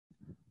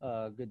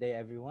Good day,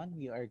 everyone.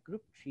 We are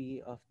Group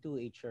 3 of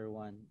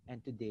 2HR1, and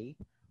today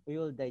we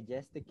will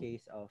digest the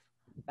case of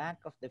Bank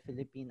of the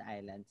Philippine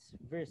Islands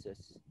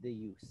versus the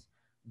Use,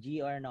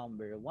 GR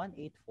number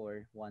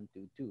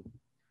 184122.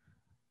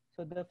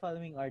 So the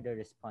following are the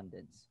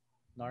respondents: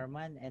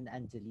 Norman and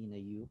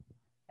Angelina Yu,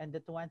 and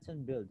the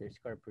Tuanson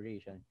Builders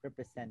Corporation,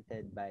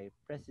 represented by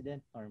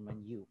President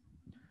Norman Yu.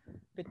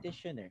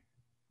 Petitioner,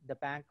 the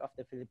Bank of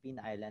the Philippine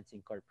Islands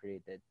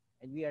Incorporated.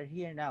 And we are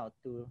here now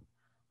to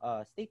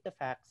state the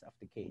facts of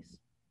the case.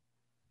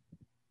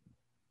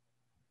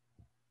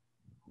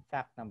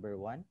 Fact number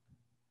one: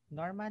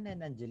 Norman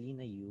and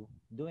Angelina Yu,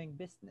 doing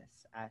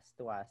business as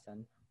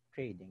Tuason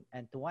Trading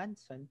and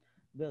Tuanson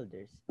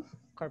Builders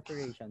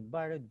Corporation,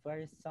 borrowed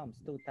various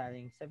sums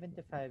totaling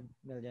 75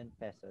 million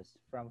pesos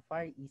from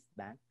Far East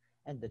Bank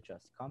and the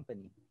Trust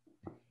Company.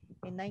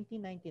 In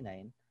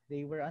 1999,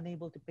 they were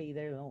unable to pay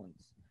their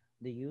loans.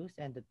 The Hughes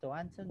and the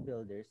Tuanson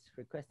Builders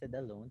requested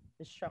a loan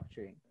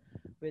restructuring,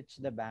 which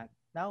the bank,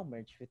 now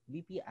merged with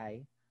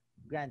BPI,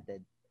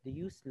 granted. The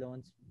Hughes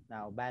loans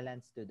now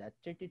balance stood at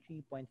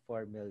 33.4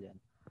 million.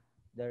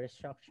 The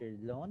restructured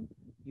loan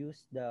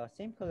used the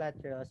same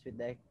collaterals with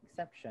the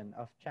exception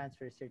of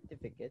transfer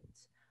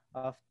certificates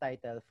of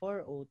Title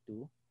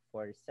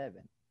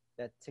 40247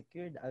 that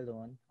secured a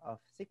loan of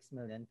 6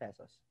 million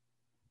pesos.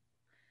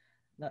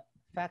 No,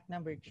 fact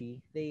number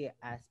three: they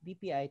asked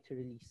BPI to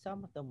release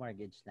some of the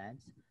mortgage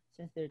lands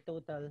since their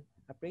total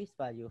appraised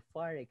value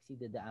far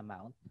exceeded the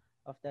amount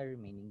of the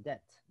remaining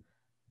debt.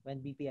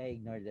 When BPI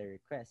ignored their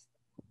request,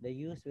 the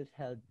use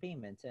withheld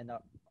payments and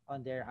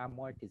on their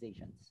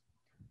amortizations.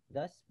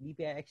 Thus,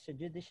 BPI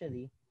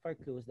extrajudicially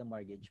foreclosed the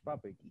mortgage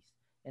properties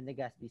in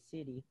Legazpi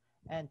City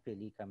and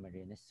Pili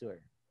Camarines Sur.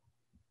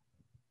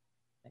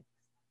 Next.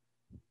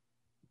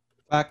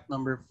 Fact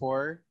number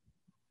 4.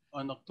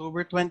 On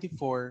October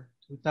 24,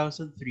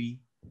 2003,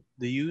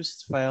 the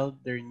youths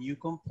filed their new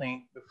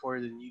complaint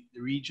before the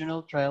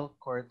Regional Trial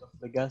Court of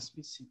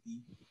Legazpi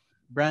City,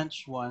 Branch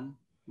 1,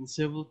 in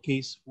Civil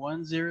Case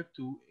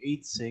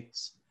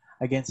 10286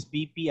 against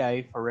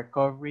BPI for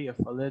recovery of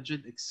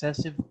alleged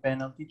excessive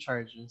penalty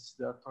charges,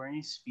 the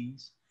attorney's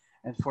fees,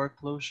 and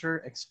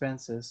foreclosure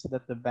expenses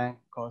that the bank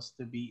caused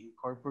to be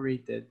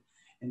incorporated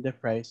in the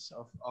price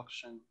of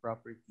auctioned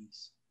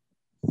properties.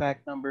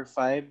 Fact number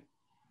 5.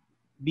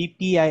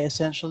 BPI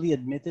essentially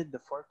admitted the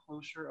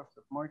foreclosure of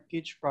the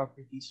mortgage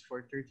properties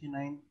for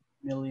 39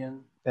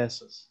 million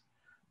pesos,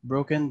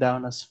 broken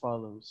down as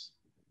follows: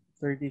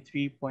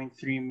 33.3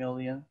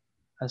 million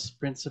as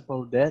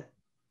principal debt,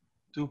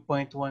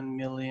 2.1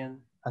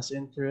 million as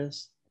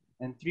interest,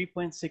 and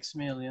 3.6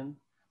 million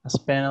as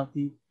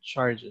penalty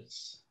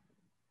charges.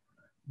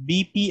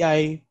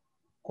 BPI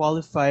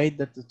qualified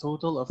that the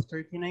total of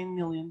 39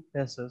 million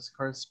pesos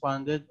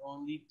corresponded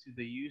only to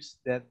the used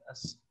debt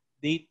as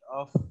date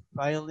of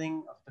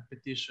filing of the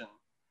petition.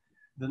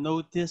 The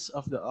notice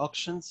of the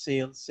auction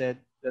sale said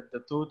that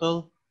the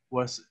total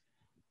was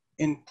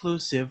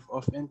inclusive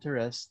of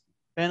interest,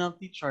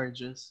 penalty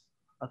charges,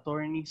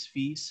 attorney's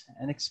fees,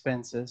 and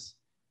expenses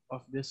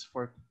of this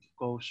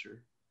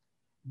foreclosure.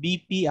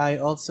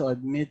 BPI also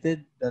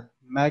admitted that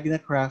Magna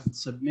Craft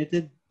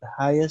submitted the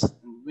highest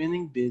and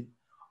winning bid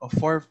of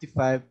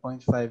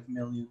 45.5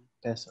 million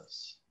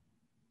pesos.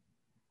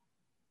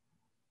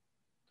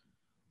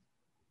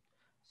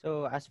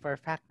 So, as for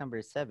fact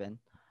number seven,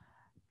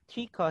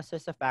 three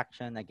causes of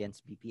action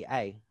against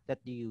BPI that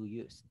you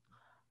used.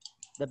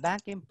 The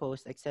bank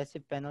imposed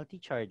excessive penalty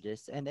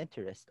charges and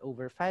interest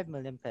over 5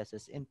 million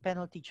pesos in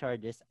penalty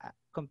charges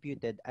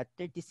computed at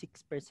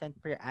 36%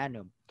 per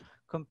annum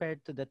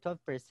compared to the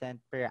 12%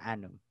 per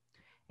annum.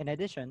 In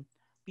addition,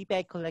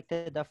 BPI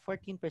collected a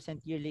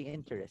 14% yearly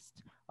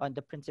interest on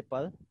the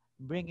principal,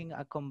 bringing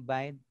a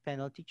combined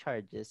penalty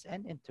charges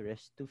and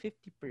interest to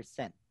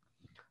 50%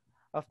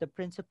 of the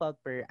principal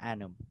per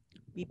annum.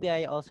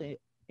 BPI also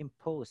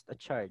imposed a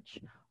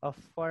charge of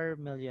 4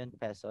 million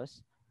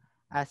pesos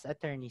as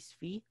attorney's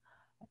fee,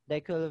 the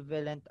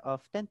equivalent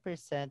of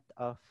 10%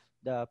 of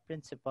the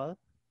principal,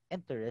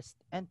 interest,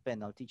 and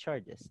penalty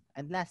charges.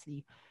 And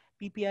lastly,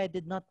 BPI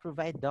did not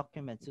provide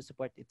documents to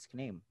support its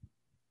claim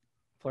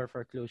for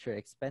foreclosure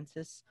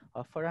expenses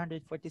of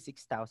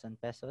 446,000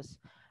 pesos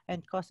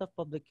and cost of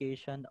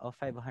publication of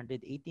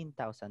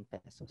 518,000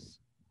 pesos.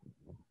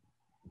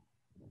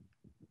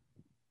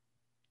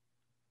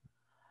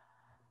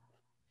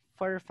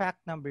 For fact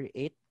number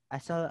 8,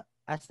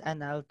 as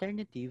an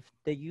alternative,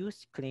 the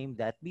use claimed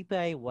that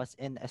BPI was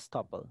in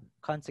estoppel.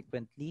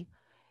 Consequently,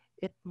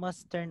 it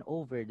must turn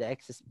over the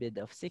excess bid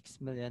of 6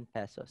 million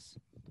pesos.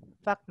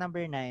 Fact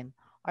number 9,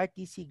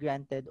 RTC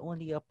granted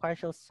only a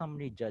partial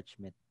summary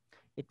judgment.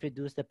 It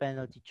reduced the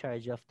penalty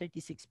charge of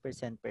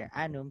 36% per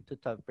annum to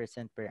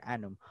 12% per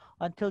annum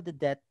until the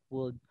debt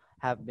would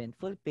have been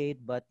fully paid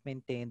but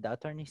maintained the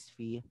attorney's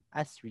fee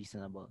as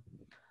reasonable.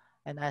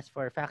 And as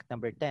for fact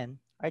number 10,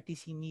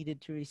 RTC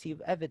needed to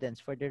receive evidence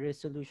for the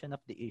resolution of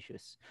the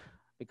issues.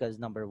 Because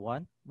number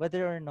one,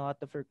 whether or not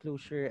the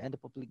foreclosure and the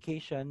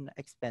publication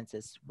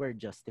expenses were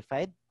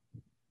justified.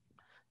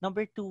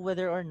 Number two,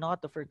 whether or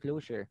not the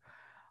foreclosure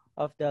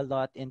of the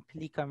lot in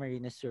Pelican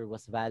Marina Sur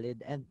was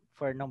valid, and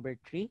for number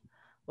three,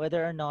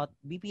 whether or not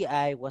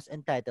BPI was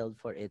entitled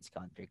for its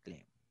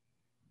counterclaim.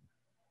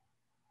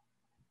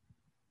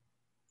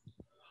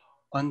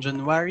 On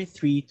January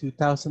 3,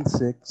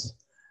 2006,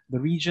 the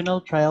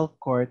Regional Trial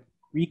Court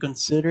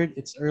reconsidered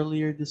its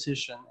earlier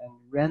decision and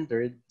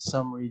rendered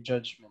summary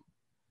judgment.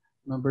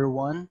 Number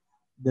 1,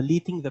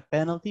 deleting the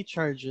penalty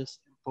charges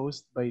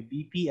imposed by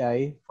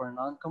BPI for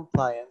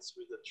non-compliance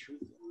with the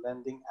Truth in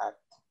Lending Act.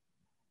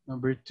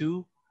 Number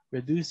 2,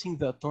 reducing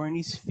the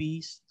attorney's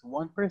fees to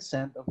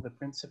 1% of the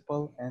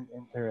principal and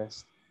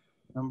interest.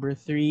 Number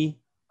 3,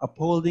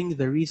 upholding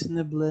the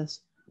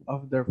reasonableness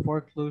of their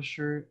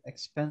foreclosure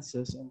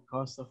expenses and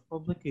cost of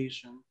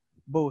publication,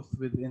 both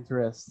with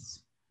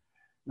interests.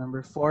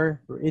 Number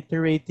 4,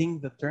 reiterating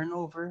the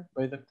turnover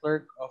by the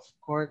clerk of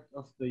court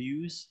of the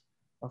use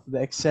of the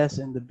excess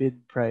in the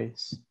bid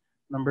price.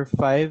 Number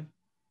 5,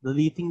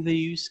 deleting the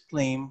use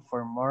claim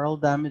for moral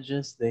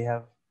damages, they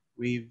have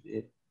waived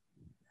it.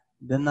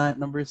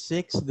 Number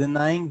 6,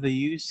 denying the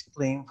use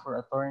claim for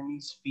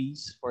attorney's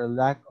fees for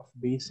lack of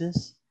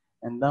basis.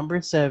 And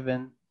number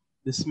 7,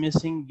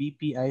 dismissing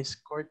BPI's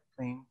court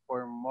claim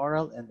for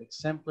moral and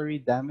exemplary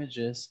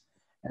damages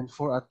and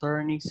for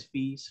attorney's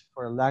fees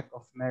for lack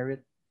of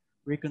merit,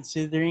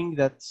 reconsidering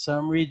that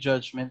summary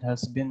judgment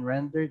has been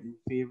rendered in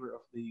favor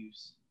of the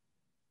use.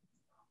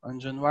 On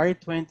January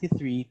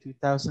 23,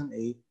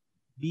 2008,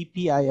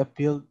 BPI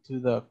appealed to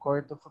the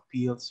Court of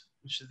Appeals,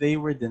 which they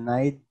were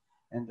denied,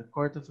 and the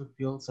Court of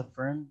Appeals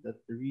affirmed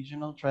that the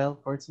Regional Trial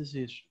Court's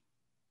decision.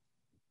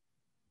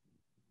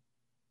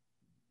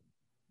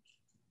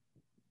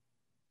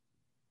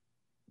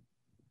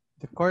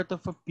 The Court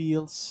of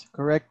Appeals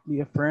correctly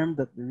affirmed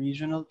that the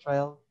Regional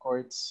Trial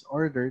Court's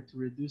order to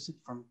reduce it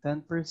from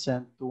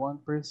 10% to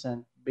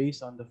 1%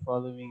 based on the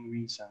following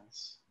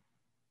reasons.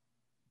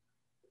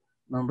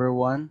 Number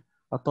 1,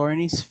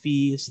 attorney's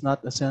fee is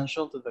not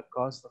essential to the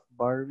cost of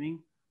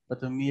borrowing,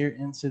 but a mere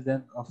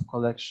incident of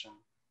collection.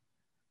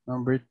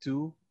 Number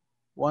 2,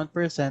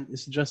 1%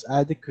 is just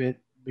adequate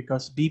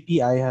because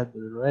BPI had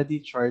already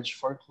charged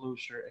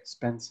foreclosure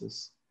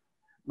expenses.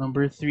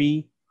 Number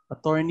 3,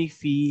 attorney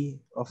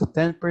fee of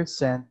 10%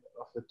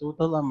 of the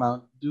total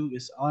amount due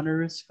is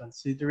onerous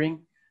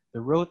considering the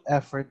rote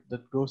effort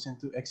that goes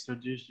into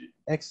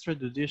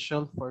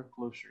extrajudicial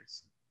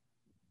foreclosures.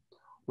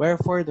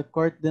 Wherefore the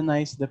court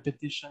denies the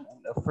petition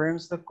and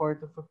affirms the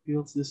Court of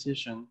Appeals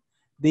decision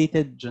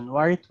dated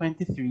January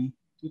 23,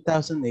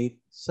 2008,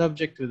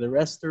 subject to the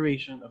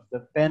restoration of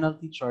the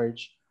penalty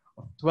charge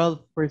of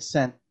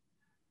 12%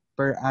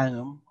 per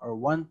annum or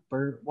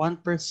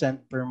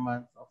 1% per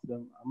month of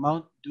the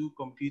amount due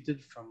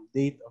computed from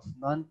date of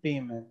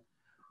non-payment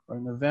or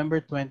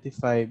November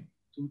 25,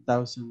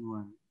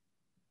 2001.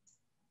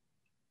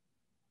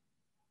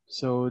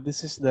 So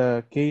this is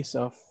the case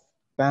of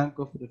Bank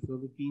of the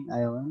Philippine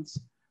Islands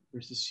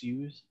versus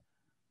Hughes,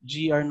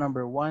 GR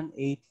number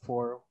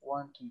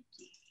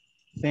 184122.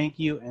 Thank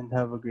you and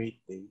have a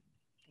great day.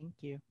 Thank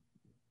you.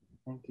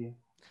 Thank you.